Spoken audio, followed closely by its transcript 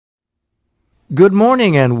Good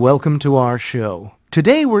morning and welcome to our show.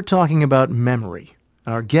 Today we're talking about memory.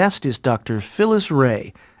 Our guest is Dr. Phyllis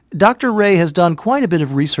Ray. Dr. Ray has done quite a bit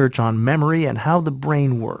of research on memory and how the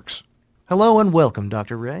brain works. Hello and welcome,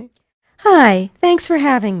 Dr. Ray. Hi, thanks for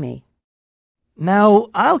having me. Now,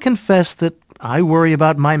 I'll confess that I worry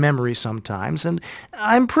about my memory sometimes, and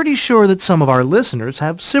I'm pretty sure that some of our listeners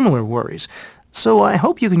have similar worries. So I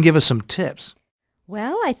hope you can give us some tips.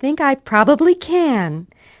 Well, I think I probably can.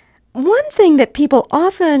 One thing that people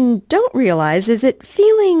often don't realize is that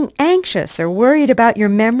feeling anxious or worried about your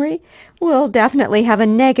memory will definitely have a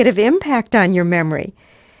negative impact on your memory.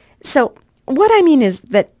 So what I mean is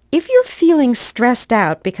that if you're feeling stressed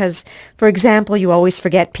out because, for example, you always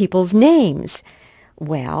forget people's names,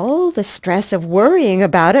 well, the stress of worrying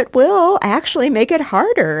about it will actually make it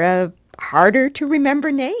harder to remember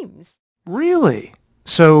names. Really?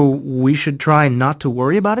 So we should try not to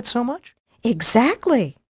worry about it so much?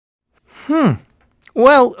 Exactly.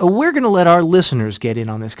 Well, we're going to let our listeners get in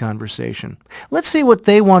on this conversation. Let's see what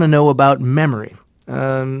they want to know about memory.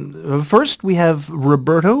 First, we have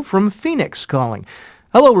Roberto from Phoenix calling.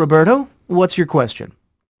 Hello, Roberto. What's your question?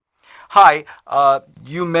 Hi,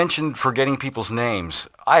 you mentioned forgetting people's names.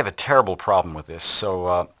 I have a terrible problem with this,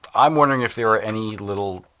 so I'm wondering if there are any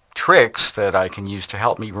little tricks that I can use to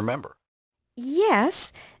help me remember.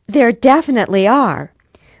 Yes, there definitely are.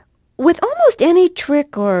 With almost any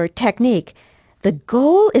trick or technique, the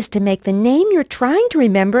goal is to make the name you're trying to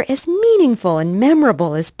remember as meaningful and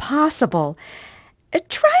memorable as possible.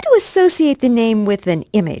 Try to associate the name with an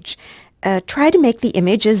image. Try to make the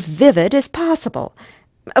image as vivid as possible.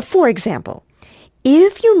 For example,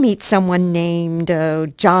 if you meet someone named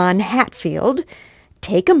John Hatfield,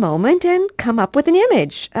 take a moment and come up with an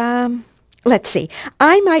image. Let's see.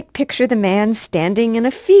 I might picture the man standing in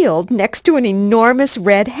a field next to an enormous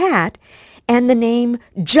red hat, and the name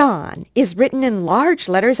John is written in large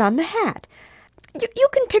letters on the hat. You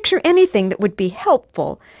can picture anything that would be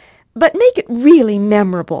helpful, but make it really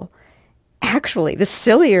memorable. Actually, the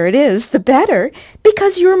sillier it is, the better,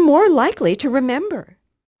 because you're more likely to remember.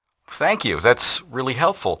 Thank you. That's really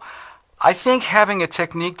helpful. I think having a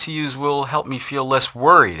technique to use will help me feel less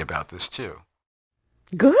worried about this, too.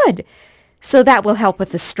 Good. So that will help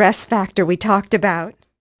with the stress factor we talked about.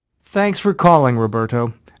 Thanks for calling,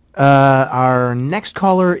 Roberto. Our next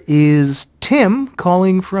caller is Tim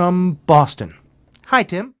calling from Boston. Hi,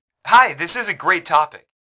 Tim. Hi, this is a great topic.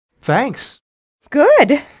 Thanks.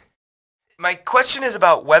 Good. My question is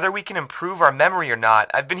about whether we can improve our memory or not.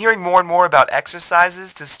 I've been hearing more and more about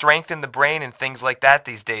exercises to strengthen the brain and things like that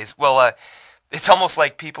these days. Well, it's almost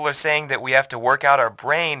like people are saying that we have to work out our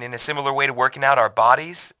brain in a similar way to working out our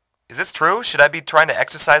bodies. Is this true? Should I be trying to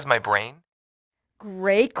exercise my brain?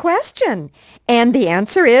 Great question. And the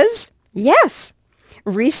answer is yes.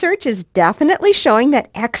 Research is definitely showing that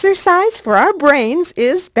exercise for our brains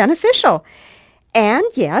is beneficial. And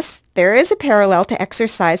yes, there is a parallel to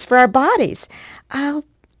exercise for our bodies.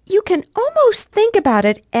 You can almost think about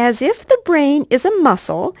it as if the brain is a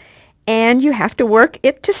muscle and you have to work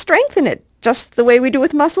it to strengthen it, just the way we do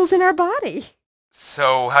with muscles in our body.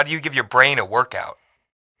 So how do you give your brain a workout?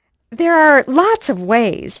 There are lots of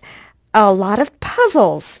ways. A lot of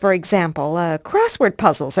puzzles, for example. Crossword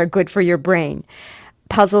puzzles are good for your brain.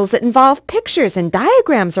 Puzzles that involve pictures and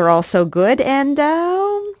diagrams are also good, and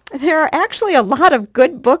there are actually a lot of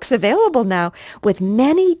good books available now with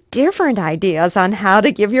many different ideas on how to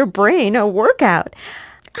give your brain a workout.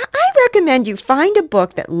 I recommend you find a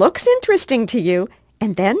book that looks interesting to you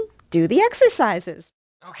and then do the exercises.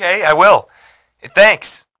 Okay, I will.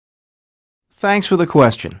 Thanks. Thanks for the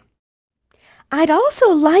question. I'd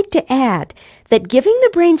also like to add that giving the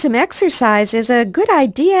brain some exercise is a good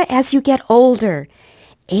idea as you get older.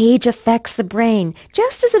 Age affects the brain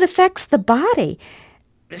just as it affects the body.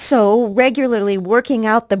 So regularly working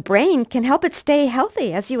out the brain can help it stay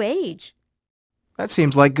healthy as you age. That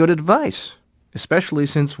seems like good advice, especially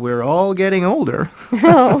since we're all getting older.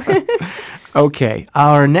 Oh. Okay,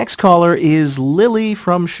 our next caller is Lily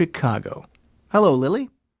from Chicago. Hello, Lily.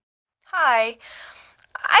 Hi.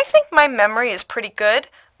 I think my memory is pretty good,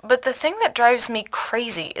 but the thing that drives me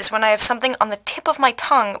crazy is when I have something on the tip of my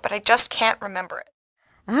tongue, but I just can't remember it.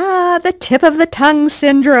 The tip of the tongue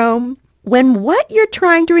syndrome. When what you're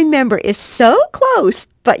trying to remember is so close,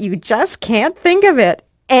 but you just can't think of it.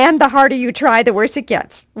 And the harder you try, the worse it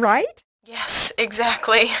gets, right? Yes,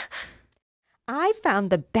 exactly. I found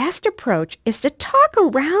the best approach is to talk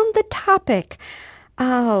around the topic.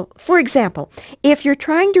 For example, if you're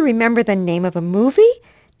trying to remember the name of a movie,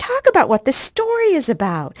 talk about what the story is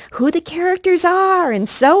about, who the characters are, and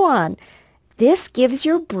so on. This gives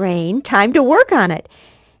your brain time to work on it.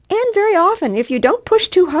 And very often, if you don't push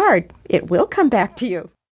too hard, it will come back to you.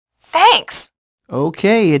 Thanks!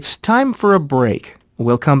 Okay, it's time for a break.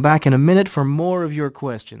 We'll come back in a minute for more of your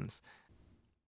questions.